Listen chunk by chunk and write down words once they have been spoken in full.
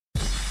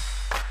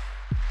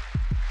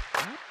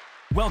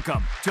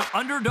Welcome to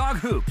Underdog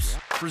Hoops,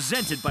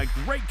 presented by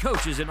great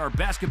coaches in our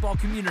basketball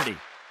community.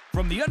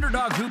 From the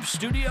Underdog Hoops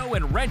studio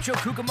in Rancho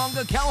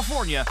Cucamonga,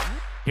 California,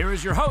 here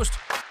is your host,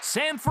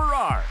 Sam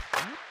Farrar.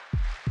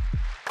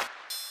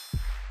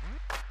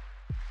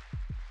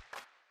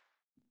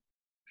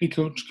 Hey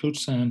Coach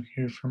Sam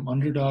here from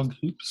Underdog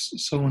Hoops.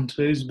 So in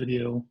today's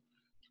video,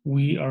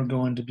 we are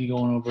going to be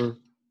going over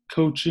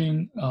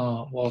coaching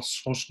while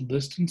social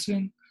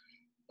distancing,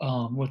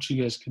 what you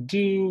guys could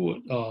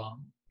do,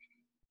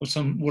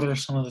 what are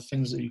some of the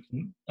things that you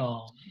can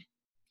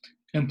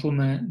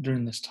implement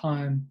during this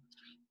time,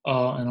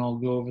 and I'll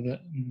go over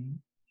that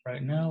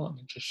right now. Let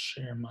me just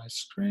share my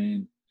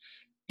screen.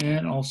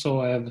 And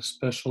also I have a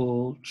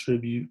special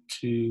tribute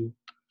to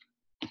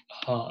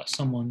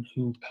someone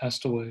who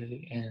passed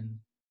away in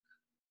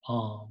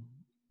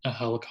a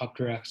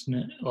helicopter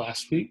accident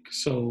last week.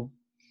 So,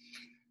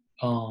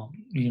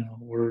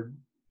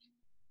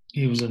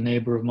 he was a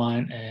neighbor of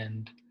mine,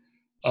 and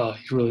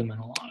he really meant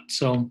a lot.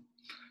 So,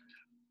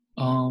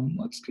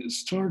 let's get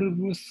started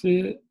with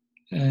it.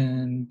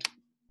 And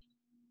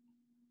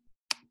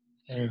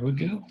there we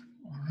go.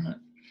 All right.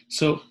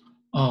 So,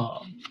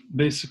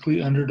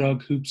 basically,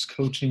 Underdog Hoops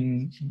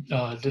coaching,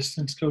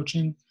 distance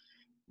coaching,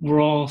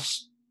 we're all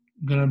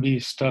going to be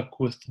stuck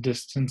with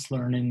distance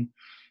learning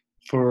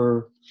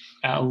for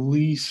at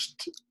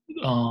least,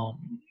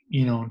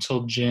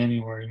 until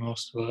January,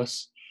 most of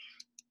us,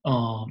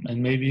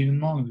 and maybe even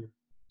longer.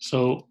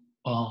 So,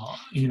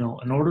 in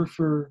order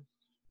for,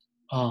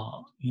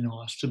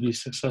 us to be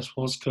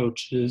successful as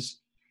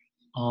coaches,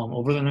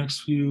 over the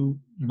next few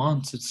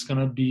months, it's going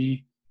to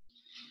be,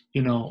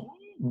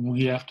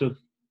 we have to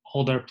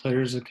hold our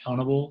players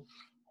accountable,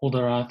 hold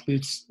our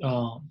athletes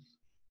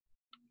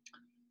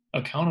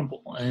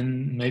accountable,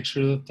 and make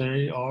sure that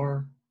they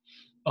are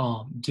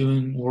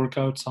doing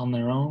workouts on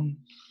their own.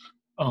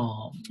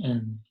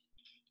 And,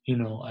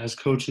 as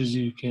coaches,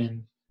 you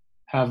can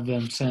have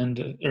them send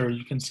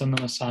them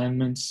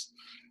assignments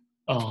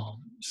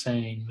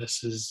saying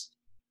this is,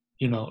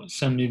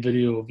 send me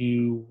video of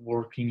you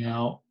working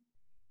out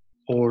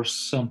or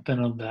something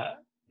of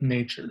that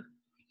nature.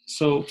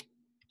 So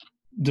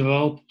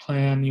develop a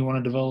plan. You want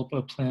to develop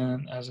a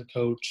plan as a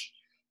coach,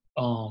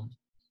 and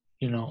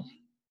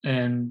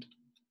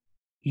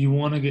you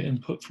want to get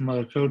input from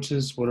other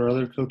coaches. What are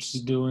other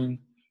coaches doing?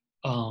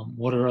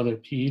 What are other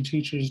PE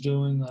teachers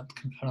doing? That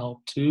can kind of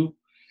help too.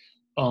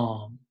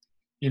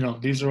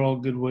 These are all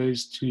good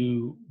ways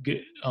to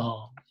get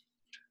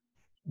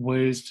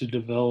ways to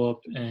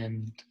develop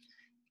and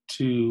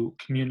to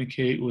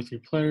communicate with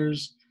your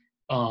players.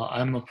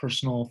 I'm a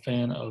personal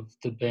fan of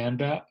the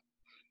Band app,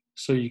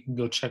 so you can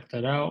go check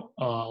that out.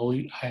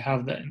 I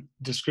have that in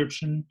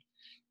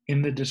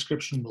the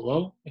description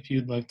below if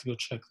you'd like to go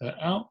check that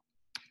out.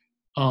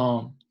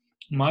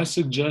 My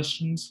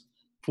suggestions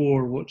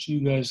for what you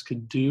guys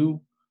could do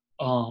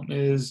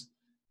is,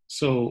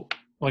 so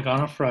like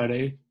on a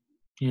Friday,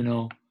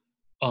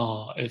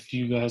 if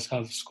you guys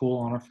have school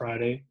on a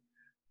Friday,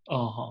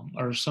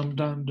 or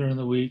sometime during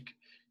the week,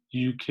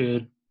 you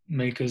could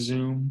make a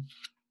Zoom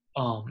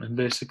and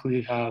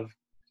basically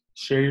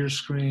share your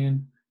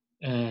screen,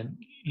 and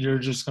you're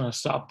just going to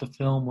stop the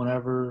film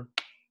whenever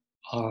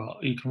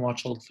you can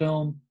watch old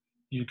film.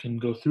 You can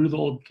go through the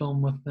old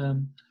film with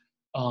them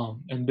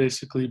and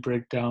basically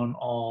break down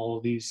all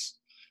these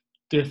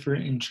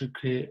different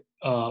intricate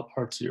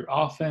parts of your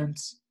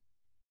offense,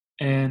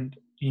 and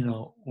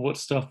what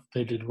stuff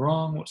they did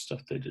wrong, what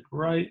stuff they did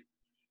right,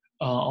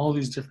 all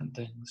these different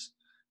things.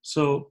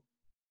 So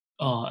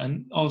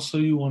and also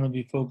you want to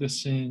be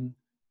focusing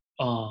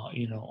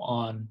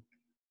on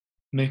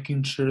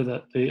making sure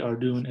that they are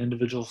doing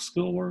individual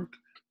skill work,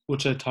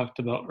 which I talked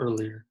about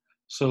earlier.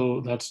 So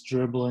that's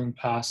dribbling,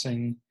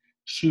 passing,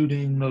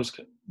 shooting,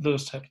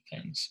 those type of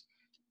things.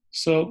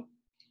 So,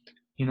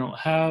 you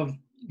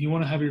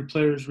want to have your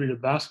players read a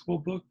basketball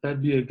book.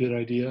 That'd be a good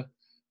idea.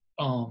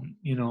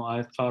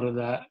 I thought of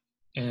that,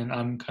 and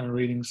I'm kind of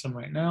reading some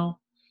right now.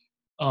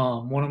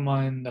 One of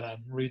mine that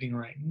I'm reading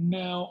right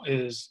now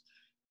is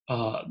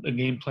A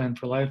Game Plan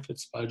for Life.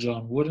 It's by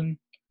John Wooden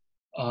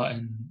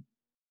and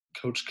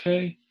Coach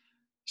K.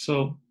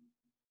 So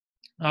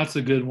that's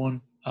a good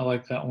one. I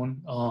like that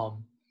one.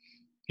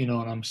 And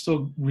I'm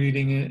still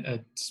reading it.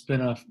 It's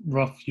been a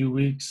rough few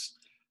weeks,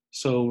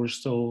 so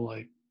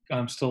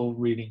I'm still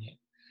reading it.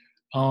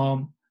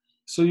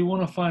 So you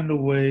want to find a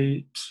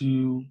way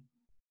to,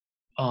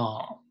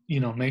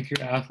 make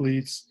your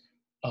athletes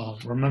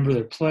remember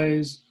their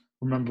plays,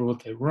 remember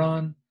what they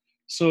run.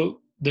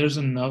 So there's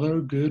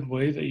another good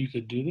way that you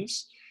could do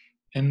this,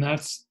 and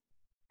that's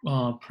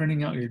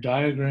printing out your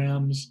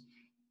diagrams,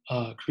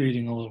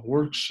 creating a little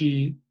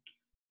worksheet.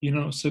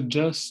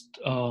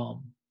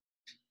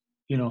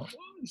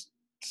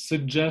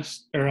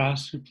 Suggest or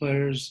ask your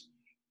players,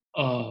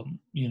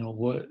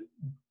 what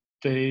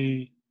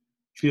they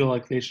feel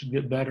like they should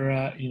get better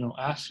at.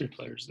 Ask your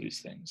players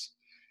these things.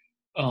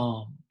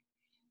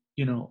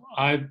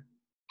 I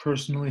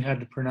personally had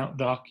to print out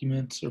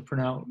documents or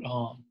print out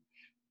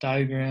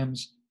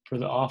diagrams for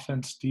the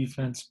offense,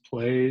 defense,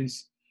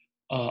 plays,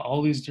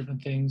 all these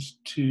different things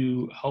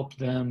to help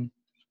them,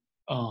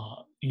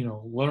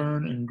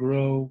 learn and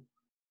grow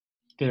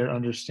their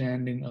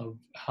understanding of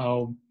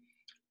how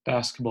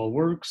basketball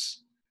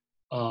works,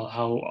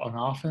 how an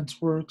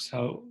offense works,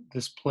 how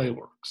this play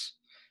works.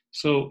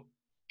 So,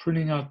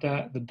 printing out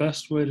the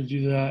best way to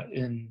do that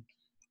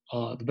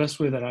the best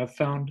way that I've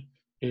found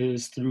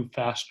is through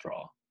Fast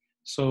Draw.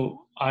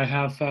 So I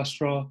have Fast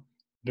Draw,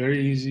 very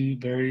easy,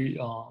 very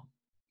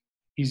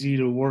easy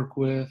to work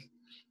with.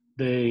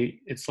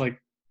 It's like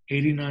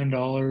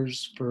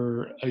 $89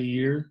 for a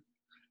year.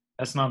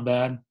 That's not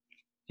bad.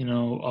 You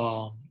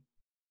know,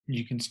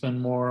 you can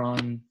spend more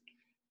on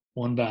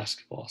one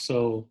basketball.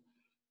 So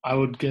I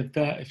would get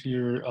that if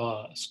your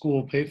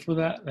school paid for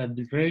that. That'd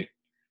be great.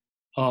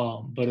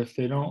 But if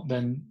they don't,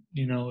 then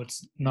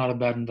it's not a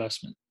bad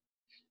investment.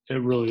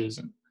 It really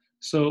isn't.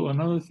 So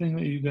another thing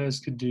that you guys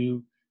could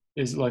do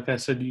is, like I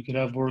said, you could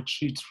have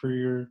worksheets for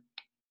your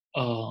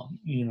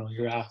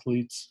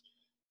athletes.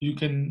 You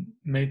can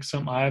make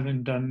some. I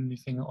haven't done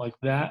anything like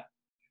that,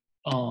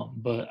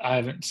 but I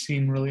haven't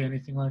seen really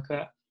anything like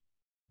that.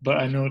 But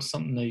I know it's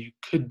something that you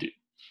could do.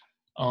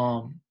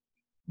 Um,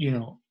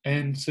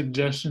 and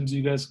suggestions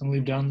you guys can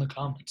leave down in the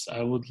comments.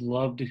 I would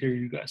love to hear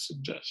you guys'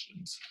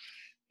 suggestions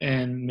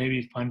and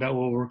maybe find out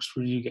what works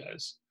for you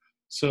guys.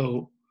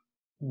 So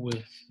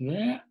with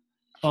that,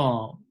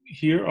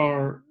 here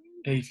are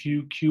a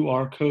few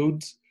QR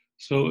codes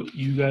so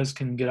you guys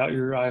can get out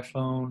your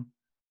iPhone.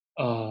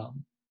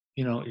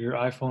 Your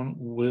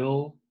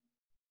iPhone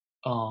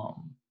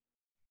um,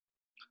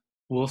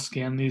 will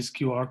scan these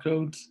QR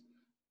codes,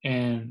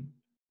 and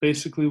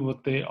basically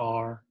what they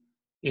are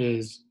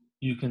is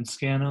you can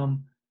scan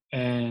them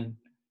and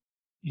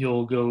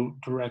you'll go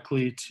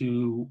directly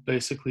to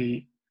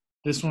basically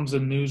this one's a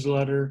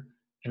newsletter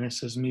and it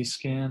says me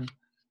scan.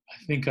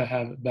 I think I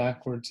have it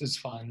backwards. It's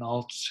fine.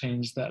 I'll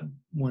change that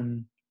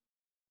when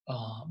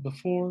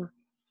before.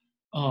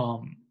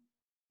 Um,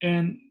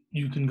 and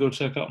you can go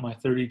check out my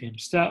 30 game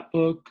stat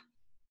book,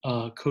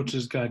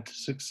 Coach's Guide to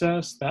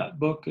Success. That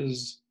book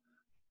is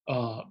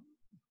uh,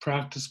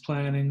 practice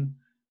planning.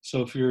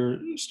 So if you're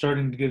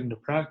starting to get into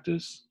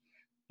practice,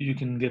 you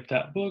can get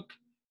that book.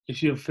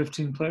 If you have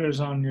 15 players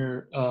on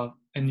your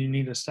and you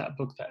need a stat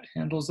book that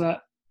handles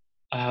that,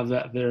 I have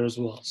that there as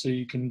well. So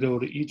you can go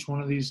to each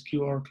one of these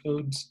QR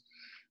codes,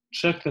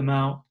 check them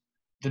out.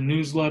 The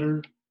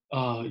newsletter,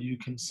 you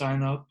can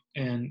sign up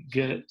and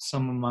get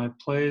some of my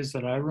plays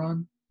that I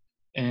run,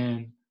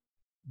 and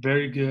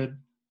very good.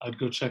 I'd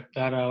go check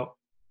that out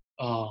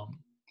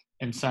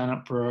and sign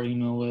up for our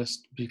email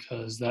list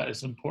because that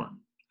is important.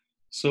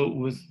 So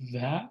with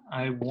that,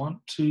 I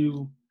want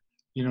to,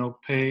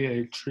 pay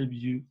a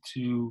tribute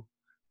to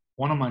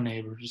one of my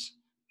neighbors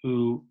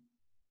who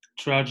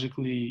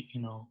tragically,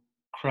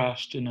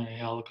 crashed in a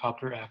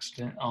helicopter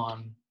accident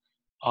on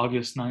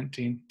August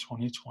 19th,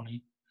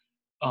 2020.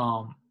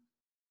 Um,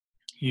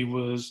 he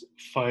was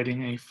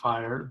fighting a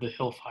fire, the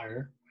Hill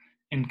Fire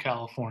in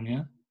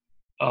California.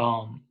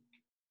 Um,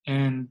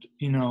 and,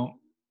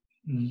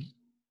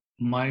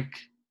 Mike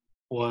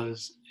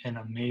was an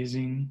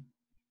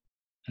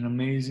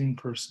amazing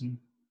person.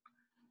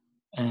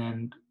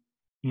 And,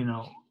 you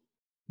know,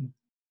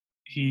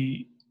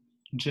 he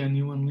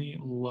genuinely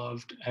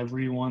loved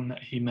everyone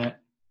that he met.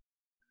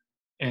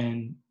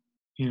 And,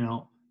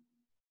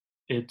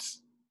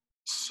 it's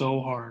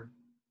so hard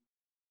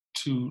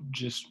to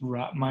just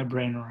wrap my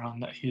brain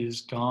around that he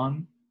is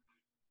gone.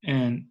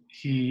 And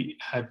he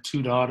had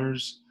two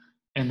daughters.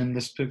 And in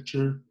this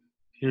picture,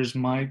 here's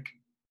Mike,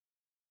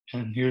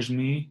 and here's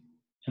me,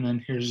 and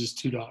then here's his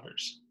two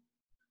daughters.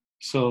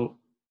 So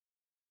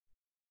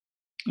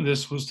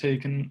this was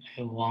taken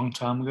a long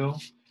time ago,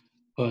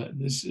 but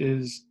this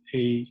is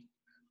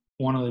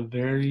one of the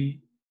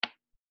very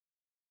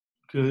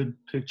good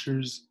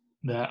pictures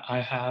that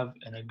I have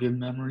and a good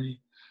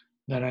memory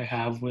that I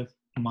have with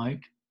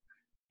Mike.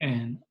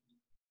 And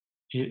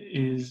it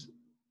is,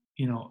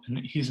 and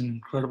he's an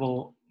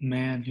incredible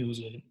man. He was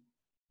an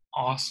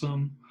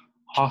awesome,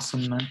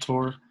 awesome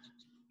mentor.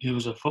 He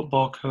was a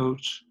football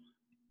coach,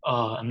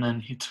 and then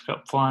he took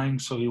up flying,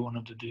 so he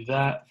wanted to do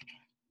that.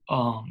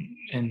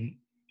 And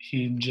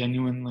he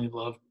genuinely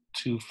loved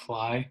to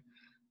fly,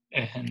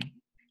 and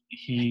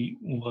he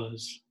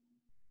was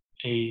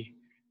a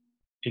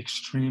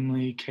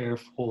extremely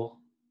careful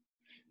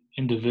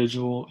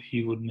individual.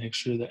 He would make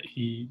sure that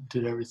he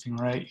did everything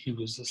right. He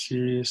was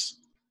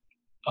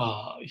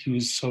he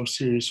was so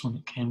serious when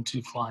it came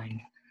to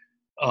flying.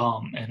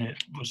 And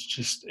it was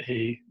just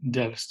a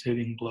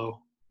devastating blow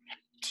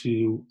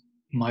to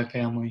my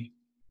family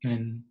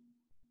and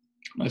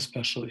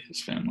especially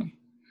his family.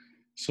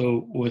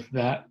 So with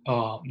that,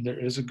 there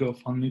is a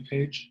GoFundMe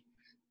page.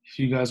 If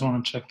you guys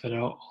want to check that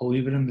out, I'll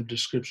leave it in the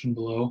description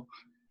below.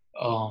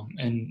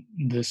 And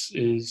this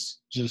is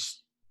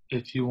just,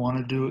 if you want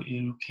to do it,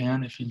 you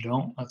can. If you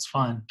don't, that's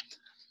fine.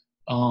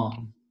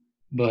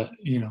 But,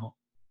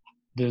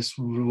 this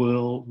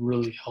will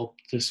really help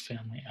this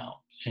family out.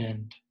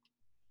 And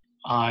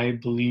I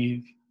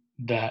believe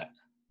that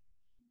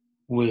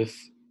with,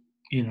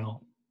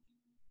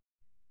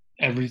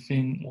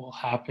 everything will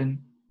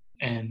happen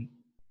and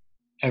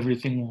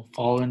everything will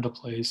fall into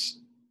place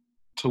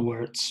to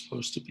where it's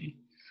supposed to be.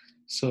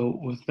 So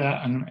with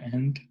that, I'm going to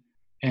end,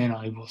 and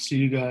I will see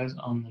you guys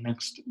on the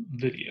next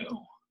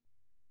video.